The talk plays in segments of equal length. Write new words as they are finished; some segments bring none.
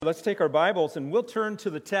Let's take our Bibles and we'll turn to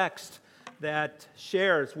the text that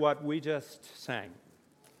shares what we just sang,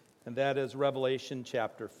 and that is Revelation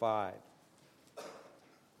chapter 5.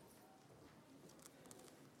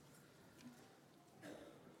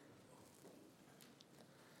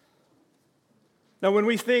 Now, when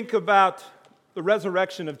we think about the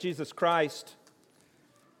resurrection of Jesus Christ,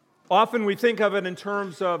 often we think of it in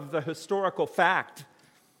terms of the historical fact.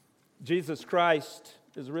 Jesus Christ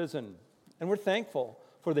is risen, and we're thankful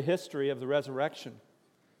for the history of the resurrection.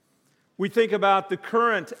 We think about the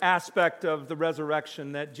current aspect of the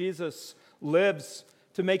resurrection, that Jesus lives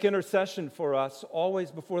to make intercession for us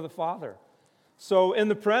always before the Father. So in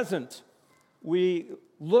the present, we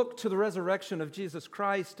look to the resurrection of Jesus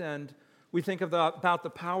Christ and we think about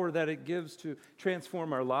the power that it gives to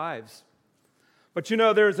transform our lives. But you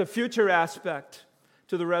know, there's a future aspect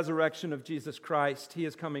to the resurrection of Jesus Christ. He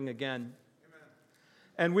is coming again.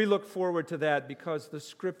 And we look forward to that because the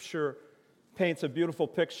Scripture paints a beautiful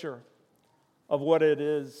picture of what it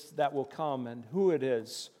is that will come and who it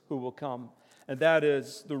is who will come. And that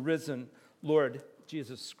is the risen Lord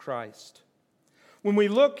Jesus Christ. When we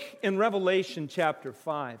look in Revelation chapter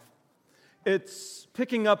 5, it's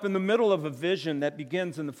picking up in the middle of a vision that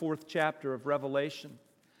begins in the 4th chapter of Revelation.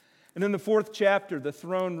 And in the 4th chapter, the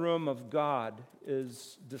throne room of God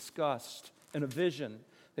is discussed in a vision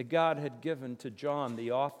that God had given to John,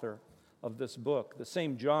 the author of this book, the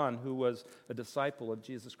same John who was a disciple of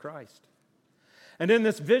Jesus Christ. And in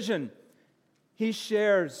this vision, he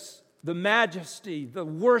shares the majesty, the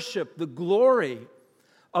worship, the glory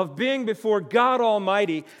of being before God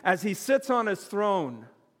Almighty as he sits on his throne,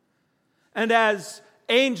 and as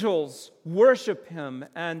angels worship him,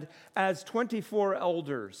 and as 24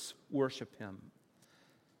 elders worship him.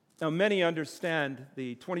 Now, many understand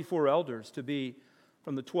the 24 elders to be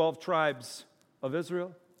from the 12 tribes of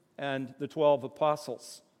Israel and the 12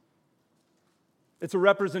 apostles. It's a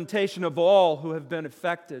representation of all who have been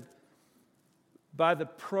affected by the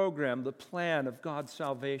program, the plan of God's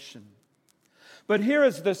salvation. But here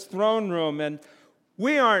is this throne room, and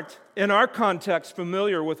we aren't, in our context,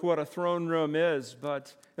 familiar with what a throne room is,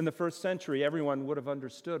 but in the first century, everyone would have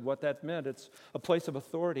understood what that meant. It's a place of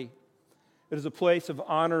authority. It is a place of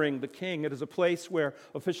honoring the king. It is a place where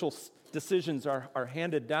official decisions are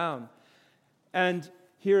handed down. And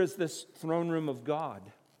here is this throne room of God.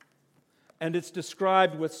 And it's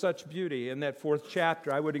described with such beauty in that 4th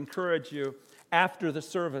chapter. I would encourage you, after the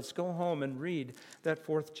service, go home and read that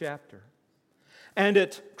 4th chapter. And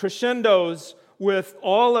it crescendos with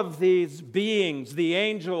all of these beings, the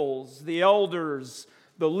angels, the elders,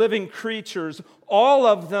 the living creatures, all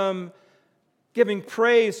of them giving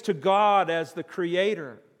praise to God as the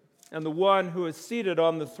Creator and the one who is seated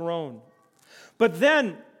on the throne. But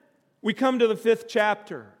then we come to the 5th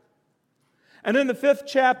chapter. And in the 5th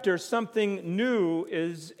chapter, something new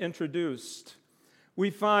is introduced. We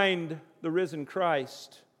find the risen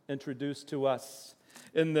Christ introduced to us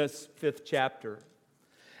in this 5th chapter.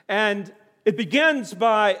 And it begins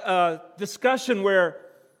by a discussion where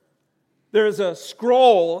there's a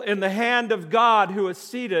scroll in the hand of God who is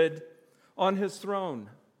seated on his throne.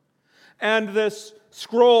 And this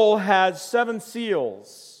scroll has 7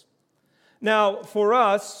 seals. Now, for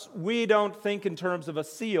us, we don't think in terms of a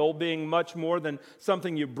seal being much more than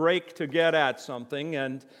something you break to get at something,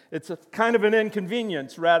 and it's a kind of an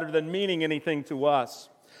inconvenience rather than meaning anything to us.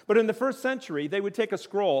 But in the first century, they would take a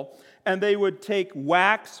scroll and they would take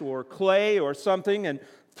wax or clay or something and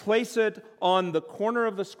place it on the corner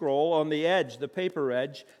of the scroll, on the edge, the paper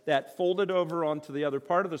edge, that folded over onto the other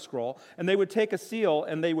part of the scroll. And they would take a seal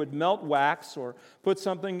and they would melt wax or put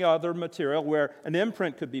something other material where an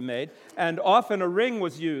imprint could be made. And often a ring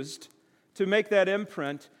was used to make that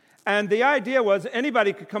imprint. And the idea was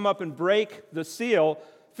anybody could come up and break the seal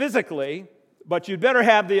physically, but you'd better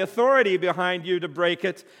have the authority behind you to break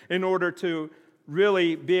it in order to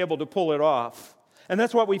really be able to pull it off. And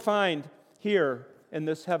that's what we find here in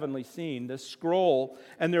this heavenly scene, this scroll,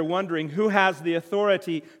 and they're wondering who has the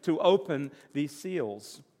authority to open these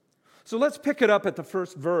seals. So let's pick it up at the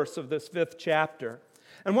first verse of this 5th chapter.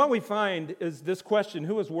 And what we find is this question: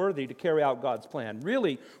 who is worthy to carry out God's plan?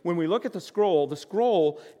 Really, when we look at the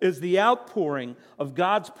scroll is the outpouring of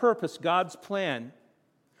God's purpose, God's plan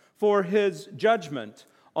for his judgment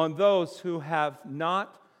on those who have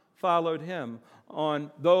not followed him,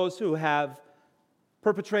 on those who have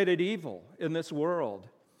perpetrated evil in this world.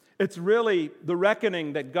 It's really the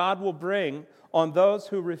reckoning that God will bring on those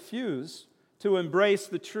who refuse to embrace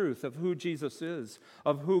the truth of who Jesus is,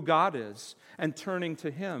 of who God is, and turning to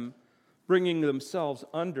him, bringing themselves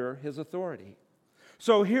under his authority.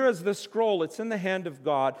 So here is the scroll. It's in the hand of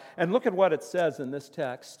God. And look at what it says in this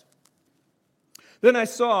text. Then I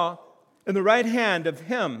saw in the right hand of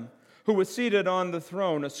him who was seated on the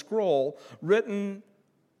throne a scroll written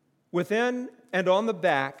within and on the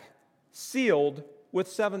back, sealed with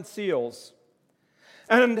 7 seals.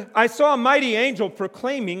 And I saw a mighty angel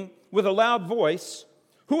proclaiming with a loud voice,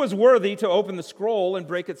 "Who is worthy to open the scroll and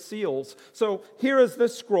break its seals?" So here is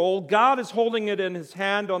this scroll. God is holding it in his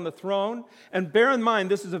hand on the throne. And bear in mind,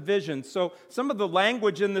 this is a vision. So some of the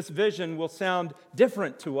language in this vision will sound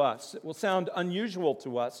different to us. It will sound unusual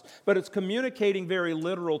to us. But it's communicating very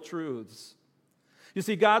literal truths. You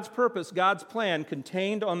see, God's purpose, God's plan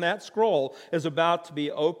contained on that scroll is about to be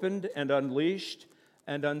opened and unleashed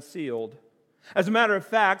and unsealed. As a matter of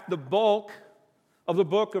fact, the bulk of the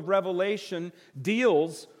book of Revelation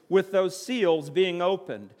deals with those seals being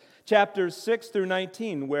opened. Chapters 6 through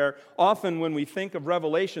 19, where often when we think of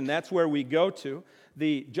Revelation, that's where we go to.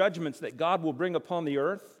 The judgments that God will bring upon the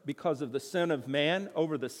earth because of the sin of man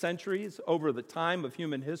over the centuries, over the time of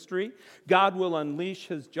human history. God will unleash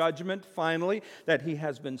his judgment finally that he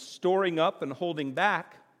has been storing up and holding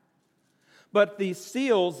back. But these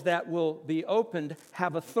seals that will be opened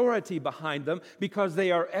have authority behind them because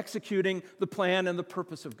they are executing the plan and the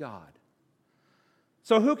purpose of God.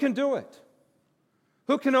 So who can do it?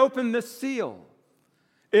 Who can open this seal?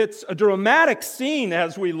 It's a dramatic scene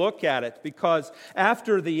as we look at it, because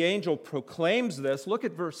after the angel proclaims this, look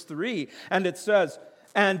at verse 3, and it says,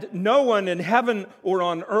 "And no one in heaven or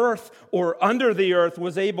on earth or under the earth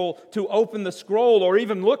was able to open the scroll or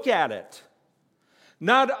even look at it."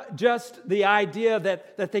 Not just the idea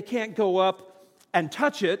that they can't go up and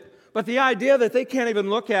touch it, but the idea that they can't even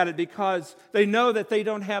look at it because they know that they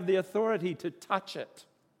don't have the authority to touch it.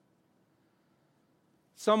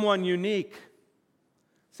 Someone unique,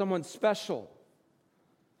 someone special,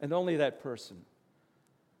 and only that person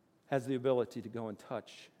has the ability to go and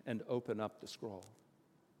touch and open up the scroll.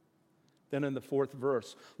 Then in the 4th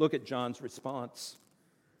verse, look at John's response.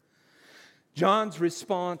 John's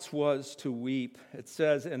response was to weep. It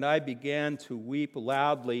says, "And I began to weep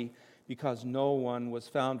loudly because no one was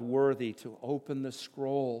found worthy to open the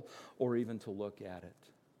scroll or even to look at it."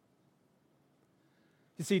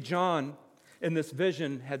 You see, John, in this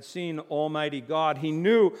vision, had seen Almighty God. He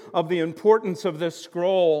knew of the importance of this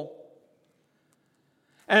scroll.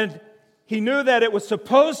 And he knew that it was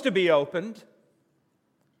supposed to be opened.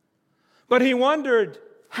 But he wondered,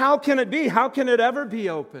 how can it be? How can it ever be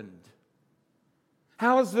opened?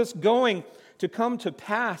 How is this going to come to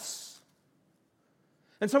pass?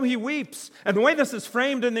 And so he weeps. And the way this is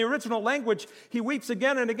framed in the original language, he weeps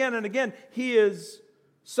again and again and again. He is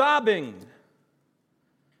sobbing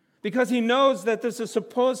because he knows that this is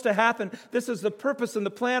supposed to happen. This is the purpose and the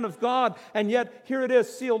plan of God. And yet, here it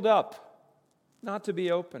is, sealed up, not to be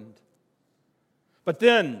opened. But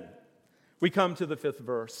then we come to the 5th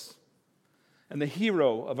verse. And the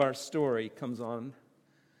hero of our story comes on.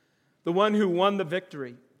 The one who won the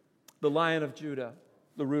victory, the Lion of Judah,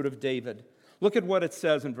 the Root of David. Look at what it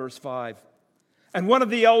says in verse 5. "And one of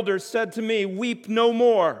the elders said to me, 'Weep no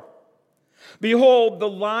more. Behold, the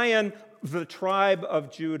Lion of the tribe of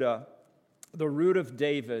Judah, the Root of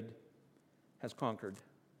David, has conquered.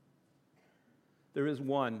 There is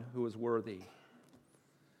one who is worthy.'"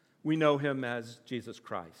 We know him as Jesus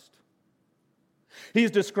Christ. He's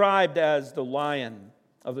described as the Lion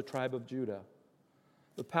of the tribe of Judah.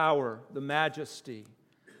 The power, the majesty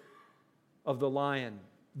of the lion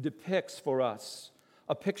depicts for us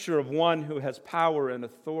a picture of one who has power and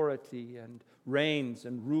authority and reigns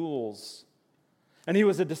and rules. And he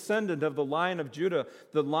was a descendant of the Lion of Judah,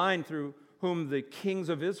 the line through whom the kings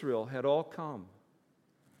of Israel had all come.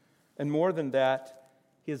 And more than that,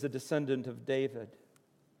 he is a descendant of David.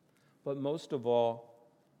 But most of all,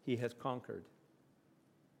 he has conquered.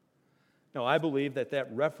 Now, I believe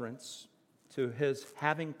that reference to his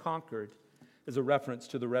having conquered is a reference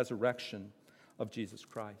to the resurrection of Jesus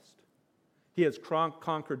Christ. He has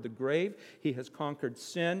conquered the grave. He has conquered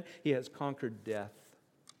sin. He has conquered death.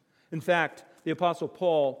 In fact, the Apostle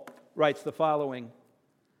Paul writes the following: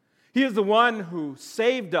 "He is the one who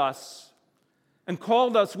saved us and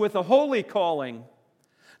called us with a holy calling,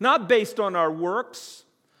 not based on our works,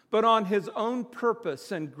 but on his own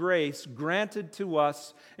purpose and grace granted to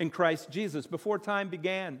us in Christ Jesus before time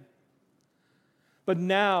began, but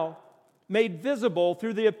now made visible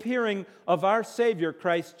through the appearing of our Savior,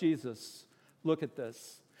 Christ Jesus." Look at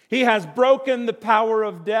this. "He has broken the power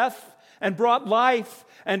of death and brought life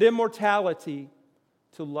and immortality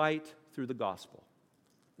to light through the gospel."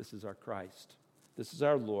 This is our Christ. This is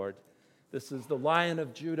our Lord. This is the Lion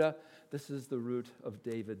of Judah. This is the root of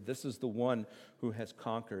David. This is the one who has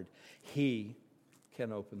conquered. He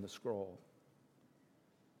can open the scroll.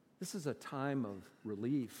 This is a time of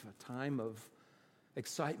relief, a time of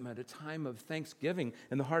excitement, a time of thanksgiving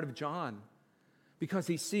in the heart of John, because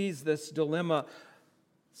he sees this dilemma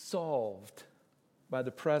solved by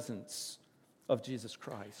the presence of Jesus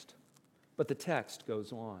Christ. But the text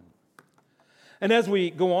goes on. And as we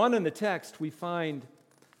go on in the text, we find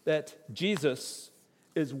that Jesus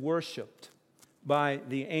is worshiped by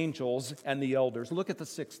the angels and the elders. Look at the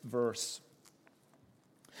 6th verse.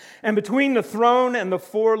 And between the throne and the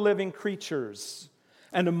 4 living creatures,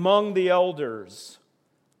 and among the elders,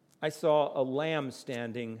 I saw a lamb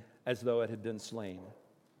standing as though it had been slain.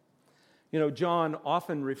 You know, John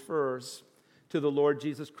often refers to the Lord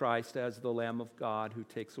Jesus Christ as the Lamb of God who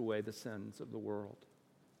takes away the sins of the world.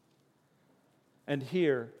 And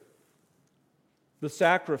here, the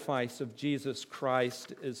sacrifice of Jesus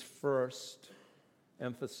Christ is first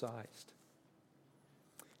emphasized.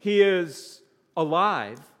 He is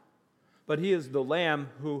alive, but he is the Lamb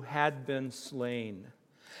who had been slain.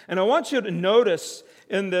 And I want you to notice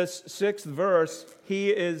in this 6th verse,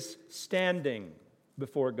 he is standing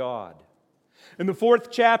before God. In the 4th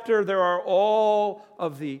chapter, there are all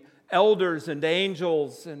of the elders and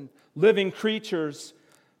angels and living creatures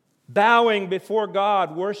bowing before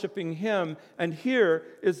God, worshiping him. And here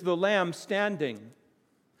is the Lamb standing,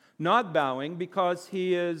 not bowing because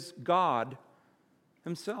he is God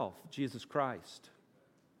himself, Jesus Christ.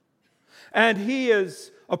 And he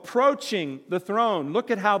is approaching the throne. Look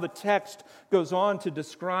at how the text goes on to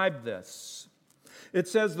describe this. It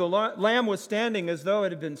says, the Lamb was standing as though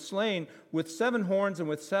it had been slain, with 7 horns and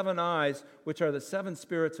with 7 eyes, which are the 7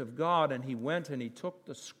 spirits of God. And he went and he took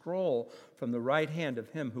the scroll from the right hand of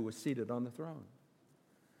him who was seated on the throne.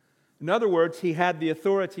 In other words, he had the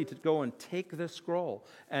authority to go and take this scroll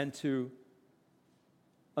and to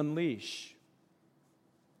unleash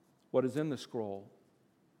what is in the scroll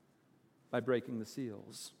by breaking the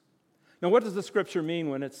seals. Now, what does the scripture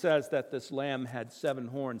mean when it says that this lamb had 7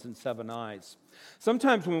 horns and 7 eyes?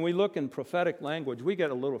 Sometimes when we look in prophetic language, we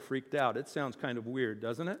get a little freaked out. It sounds kind of weird,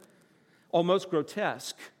 doesn't it? Almost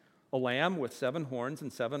grotesque. A lamb with 7 horns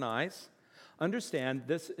and 7 eyes. Understand,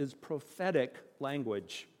 this is prophetic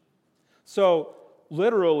language. So,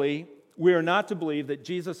 literally, we are not to believe that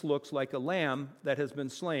Jesus looks like a lamb that has been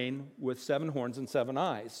slain with 7 horns and 7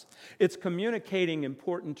 eyes. It's communicating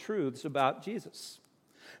important truths about Jesus.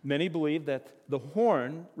 Many believe that the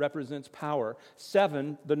horn represents power.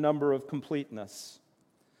 7, the number of completeness.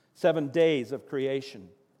 7 days of creation,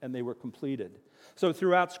 and they were completed. So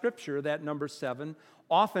throughout Scripture, that number 7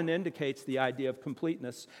 often indicates the idea of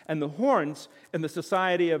completeness. And the horns in the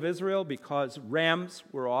society of Israel, because rams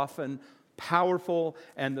were often powerful,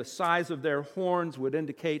 and the size of their horns would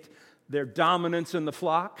indicate their dominance in the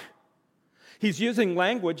flock. He's using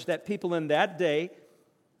language that people in that day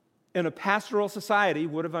in a pastoral society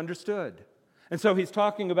would have understood. And so he's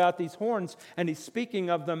talking about these horns, and he's speaking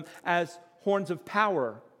of them as horns of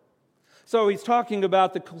power. So he's talking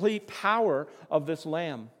about the complete power of this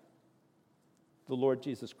Lamb, the Lord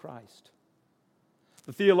Jesus Christ.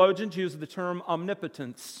 The theologians use the term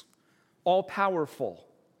omnipotence, all-powerful.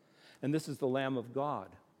 And this is the Lamb of God.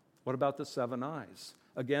 What about the 7 eyes?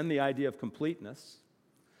 Again, the idea of completeness.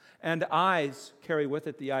 And eyes carry with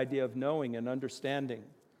it the idea of knowing and understanding.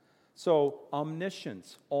 So,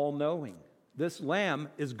 omniscience, all-knowing. This Lamb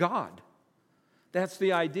is God. That's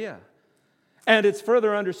the idea. And it's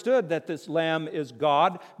further understood that this Lamb is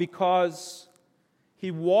God because he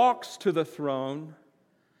walks to the throne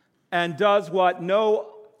and does what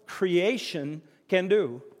no creation can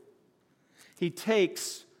do. He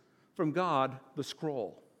takes from God the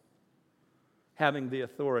scroll, having the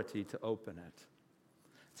authority to open it.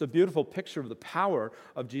 It's a beautiful picture of the power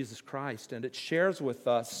of Jesus Christ, and it shares with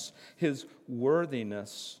us his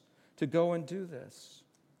worthiness to go and do this.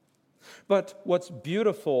 But what's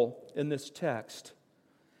beautiful in this text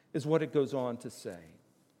is what it goes on to say.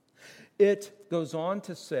 It goes on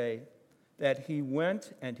to say that he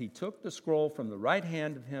went and he took the scroll from the right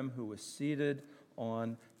hand of him who was seated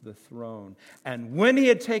on the throne. And when he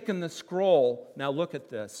had taken the scroll, now look at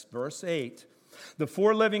this, verse 8, the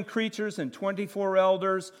 4 living creatures and 24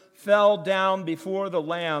 elders fell down before the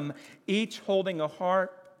Lamb, each holding a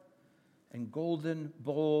harp and golden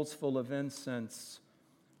bowls full of incense,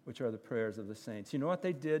 which are the prayers of the saints. You know what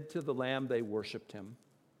they did to the Lamb? They worshiped him,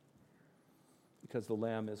 because the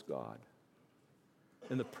Lamb is God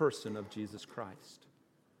in the person of Jesus Christ.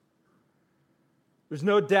 There's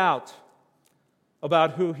no doubt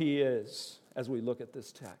about who he is as we look at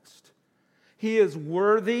this text. He is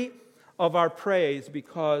worthy of our praise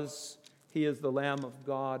because He is the Lamb of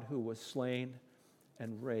God who was slain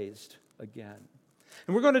and raised again.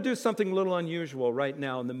 And we're going to do something a little unusual right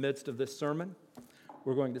now in the midst of this sermon.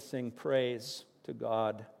 We're going to sing praise to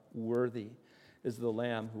God. Worthy is the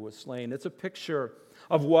Lamb who was slain. It's a picture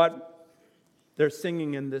of what they're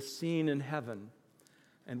singing in this scene in heaven.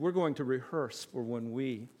 And we're going to rehearse for when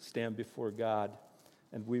we stand before God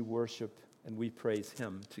and we worship and we praise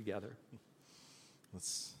Him together.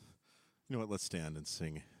 Let's stand and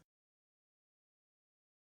sing.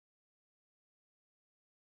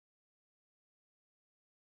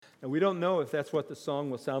 And we don't know if that's what the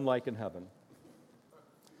song will sound like in heaven.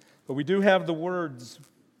 But we do have the words,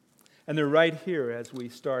 and they're right here as we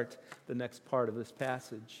start the next part of this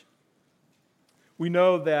passage. We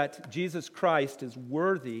know that Jesus Christ is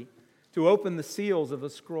worthy to open the seals of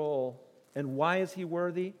the scroll. And why is He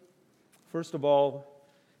worthy? First of all,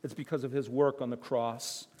 it's because of His work on the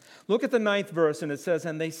cross. Look at the 9th verse, and it says,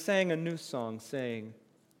 "And they sang a new song, saying,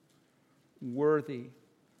 'Worthy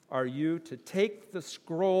are you to take the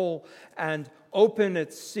scroll and open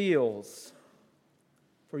its seals,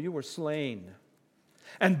 for you were slain.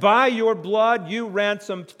 And by your blood you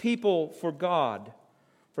ransomed people for God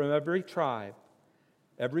from every tribe,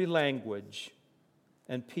 every language,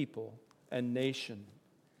 and people and nation.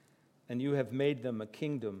 And you have made them a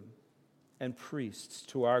kingdom and priests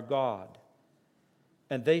to our God,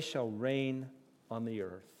 and they shall reign on the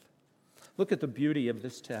earth.'" Look at the beauty of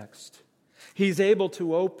this text. He's able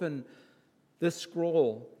to open this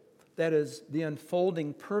scroll that is the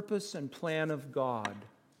unfolding purpose and plan of God.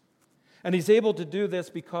 And He's able to do this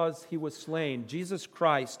because He was slain. Jesus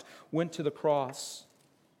Christ went to the cross,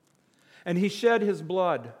 and He shed His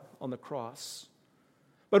blood on the cross.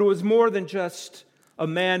 But it was more than just a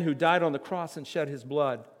man who died on the cross and shed his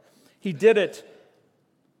blood. He did it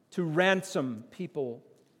to ransom people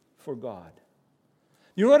for God.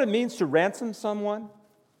 You know what it means to ransom someone?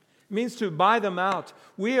 It means to buy them out.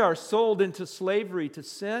 We are sold into slavery to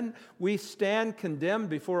sin. We stand condemned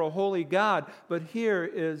before a holy God. But here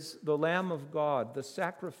is the Lamb of God, the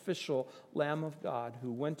sacrificial Lamb of God,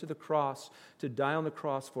 who went to the cross to die on the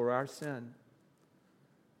cross for our sin,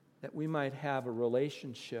 that we might have a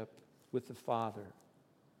relationship with the Father,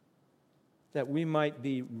 that we might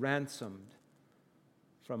be ransomed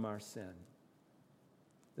from our sin.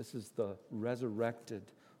 This is the resurrected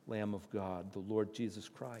Lamb of God, the Lord Jesus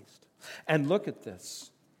Christ. And look at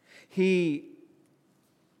this. He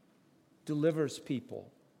delivers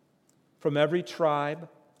people from every tribe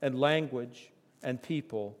and language and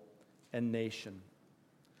people and nation.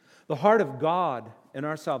 The heart of God in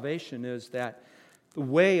our salvation is that the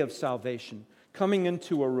way of salvation, coming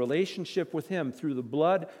into a relationship with Him through the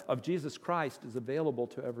blood of Jesus Christ, is available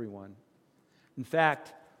to everyone. In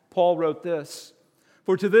fact, Paul wrote this,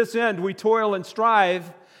 "For to this end we toil and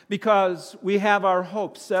strive, because we have our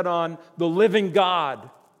hope set on the living God,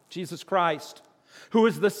 Jesus Christ, who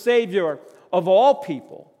is the Savior of all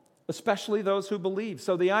people, especially those who believe."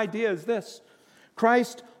 So the idea is this: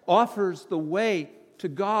 Christ offers the way to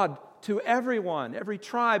God to everyone, every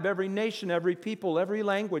tribe, every nation, every people, every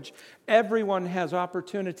language. Everyone has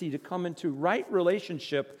opportunity to come into right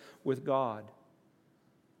relationship with God.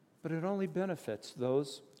 But it only benefits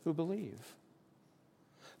those who believe.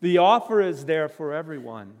 The offer is there for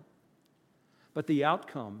everyone, but the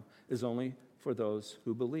outcome is only for those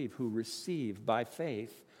who believe, who receive by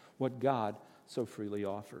faith what God so freely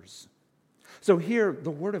offers. So here, the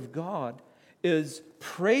Word of God is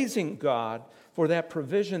praising God for that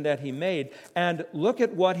provision that He made. And look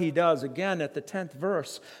at what He does again at the 10th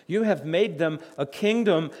verse. "You have made them a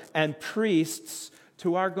kingdom and priests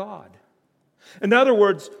to our God." In other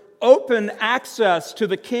words, open access to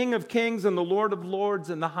the King of Kings and the Lord of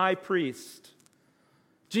Lords and the High Priest.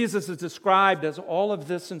 Jesus is described as all of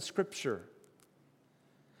this in Scripture.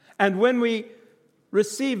 And when we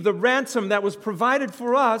receive the ransom that was provided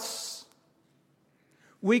for us,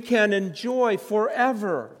 we can enjoy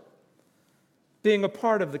forever being a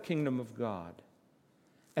part of the kingdom of God.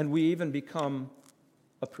 And we even become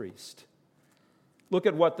a priest. Look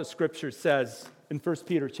at what the Scripture says in 1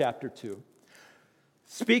 Peter chapter 2.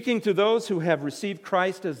 Speaking to those who have received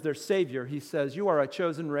Christ as their Savior, he says, "You are a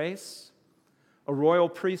chosen race, a royal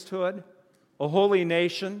priesthood, a holy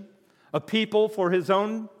nation, a people for His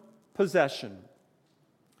own possession,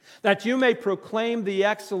 that you may proclaim the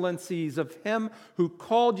excellencies of Him who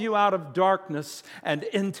called you out of darkness and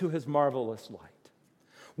into His marvelous light.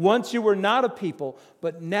 Once you were not a people,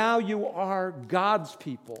 but now you are God's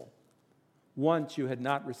people. Once you had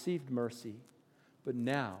not received mercy, but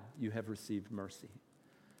now you have received mercy."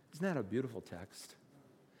 Isn't that a beautiful text?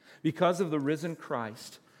 Because of the risen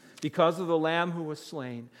Christ, because of the Lamb who was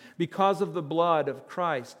slain, because of the blood of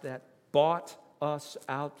Christ that bought us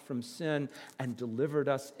out from sin and delivered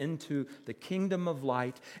us into the kingdom of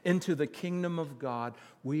light, into the kingdom of God,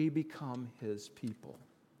 we become His people.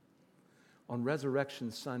 On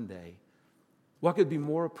Resurrection Sunday, what could be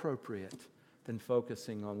more appropriate than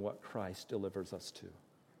focusing on what Christ delivers us to?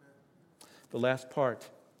 The last part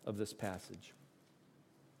of this passage.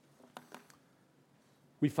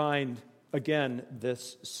 We find, again,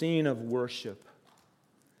 this scene of worship.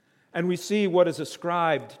 And we see what is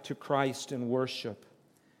ascribed to Christ in worship.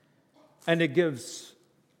 And it gives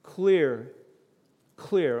clear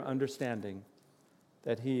understanding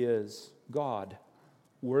that He is God,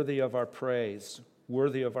 worthy of our praise,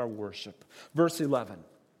 worthy of our worship. Verse 11.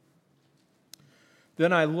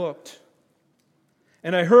 Then I looked,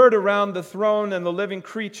 and I heard around the throne and the living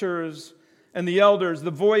creatures and the elders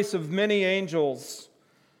the voice of many angels,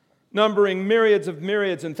 numbering myriads of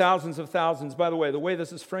myriads and thousands of thousands. By the way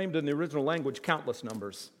this is framed in the original language, countless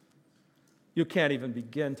numbers. You can't even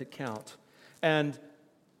begin to count. And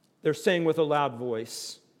they're saying with a loud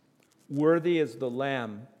voice, "Worthy is the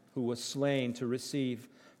Lamb who was slain to receive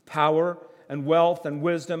power and wealth and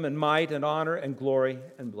wisdom and might and honor and glory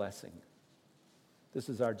and blessing." This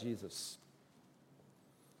is our Jesus.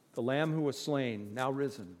 The Lamb who was slain, now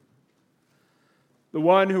risen. The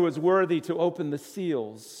one who is worthy to open the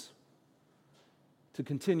seals, to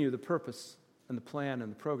continue the purpose and the plan and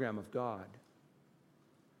the program of God.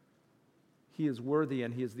 He is worthy,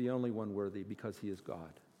 and He is the only one worthy because He is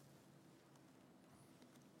God.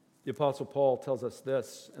 The Apostle Paul tells us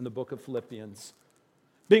this in the book of Philippians.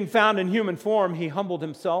 Being found in human form, He humbled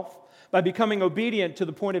Himself by becoming obedient to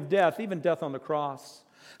the point of death, even death on the cross.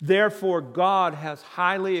 Therefore, God has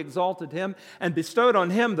highly exalted Him and bestowed on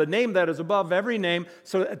Him the name that is above every name,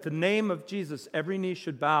 so that at the name of Jesus every knee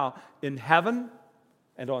should bow in heaven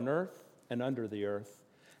and on earth and under the earth,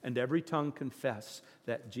 and every tongue confess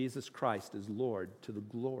that Jesus Christ is Lord, to the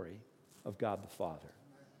glory of God the Father.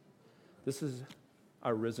 This is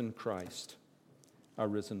our risen Christ, our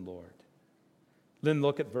risen Lord. Then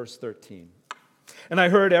look at verse 13. And I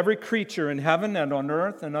heard every creature in heaven and on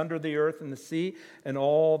earth and under the earth and the sea and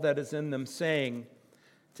all that is in them saying,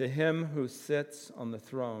 "To Him who sits on the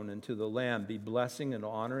throne and to the Lamb be blessing and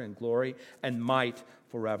honor and glory and might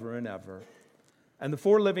forever and ever." And the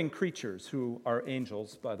four living creatures, who are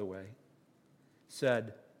angels, by the way,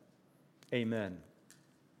 said, "Amen."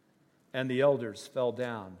 And the elders fell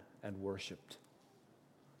down and worshiped.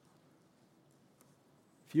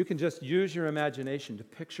 If you can just use your imagination to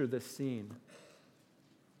picture this scene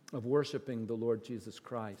of worshiping the Lord Jesus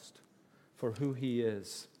Christ for who He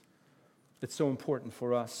is, it's so important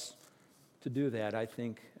for us to do that, I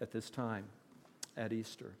think, at this time, at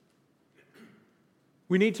Easter.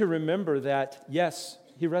 We need to remember that, yes,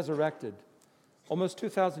 He resurrected almost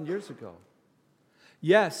 2,000 years ago.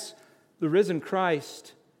 Yes, the risen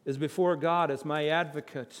Christ is before God as my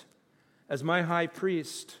advocate, as my high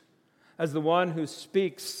priest, as the one who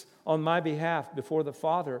speaks on my behalf before the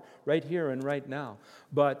Father right here and right now.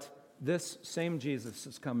 But this same Jesus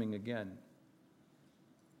is coming again.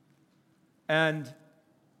 And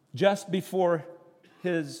just before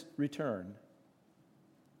His return,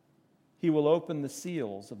 He will open the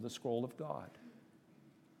seals of the scroll of God.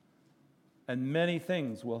 And many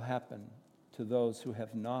things will happen to those who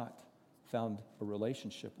have not found a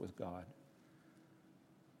relationship with God.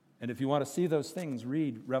 And if you want to see those things,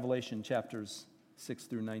 read Revelation chapters 6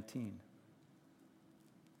 through 19.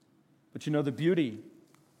 But you know, the beauty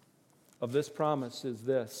of this promise is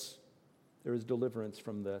this. There is deliverance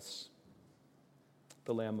from this.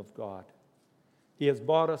 The Lamb of God. He has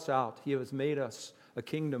bought us out. He has made us a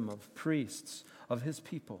kingdom of priests, of His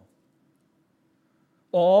people.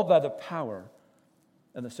 All by the power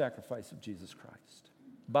and the sacrifice of Jesus Christ.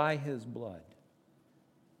 By His blood.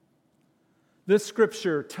 This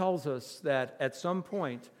scripture tells us that at some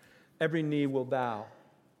point, every knee will bow.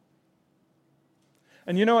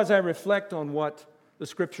 And you know, as I reflect on what the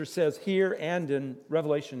scripture says here and in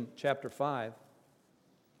Revelation chapter 5,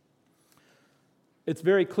 it's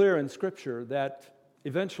very clear in scripture that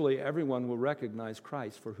eventually everyone will recognize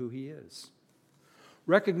Christ for who He is.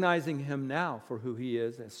 Recognizing Him now for who He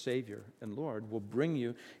is as Savior and Lord will bring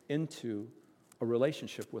you into a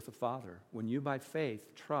relationship with the Father. When you by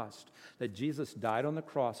faith trust that Jesus died on the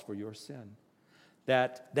cross for your sin,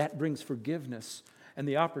 that brings forgiveness and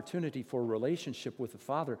the opportunity for a relationship with the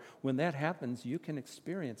Father. When that happens, you can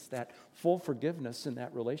experience that full forgiveness and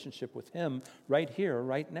that relationship with Him right here,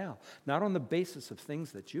 right now. Not on the basis of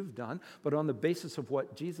things that you've done, but on the basis of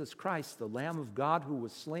what Jesus Christ, the Lamb of God who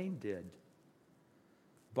was slain, did.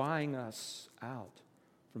 Buying us out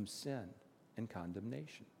from sin and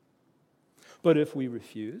condemnation. But if we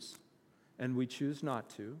refuse, and we choose not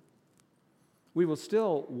to, we will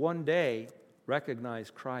still one day recognize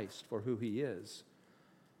Christ for who he is,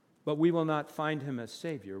 but we will not find him as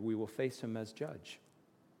Savior. We will face him as judge.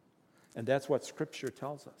 And that's what Scripture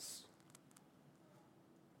tells us.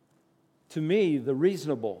 To me, the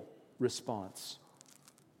reasonable response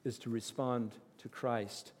is to respond to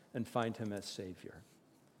Christ and find him as Savior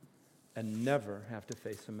and never have to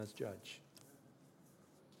face him as judge.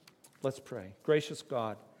 Let's pray. Gracious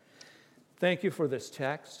God, thank you for this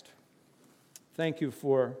text. Thank you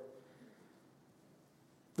for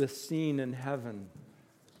this scene in heaven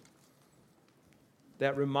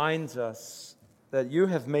that reminds us that you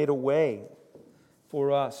have made a way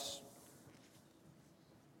for us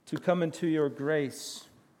to come into your grace,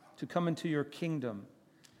 to come into your kingdom,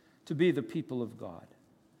 to be the people of God.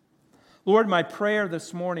 Lord, my prayer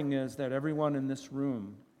this morning is that everyone in this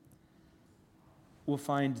room will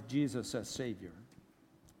find Jesus as Savior,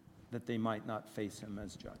 that they might not face him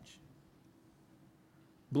as judge.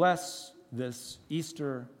 Bless this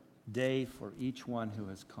Easter day for each one who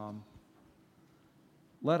has come.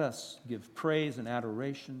 Let us give praise and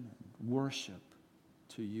adoration and worship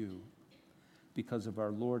to you because of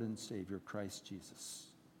our Lord and Savior, Christ Jesus.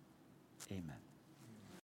 Amen.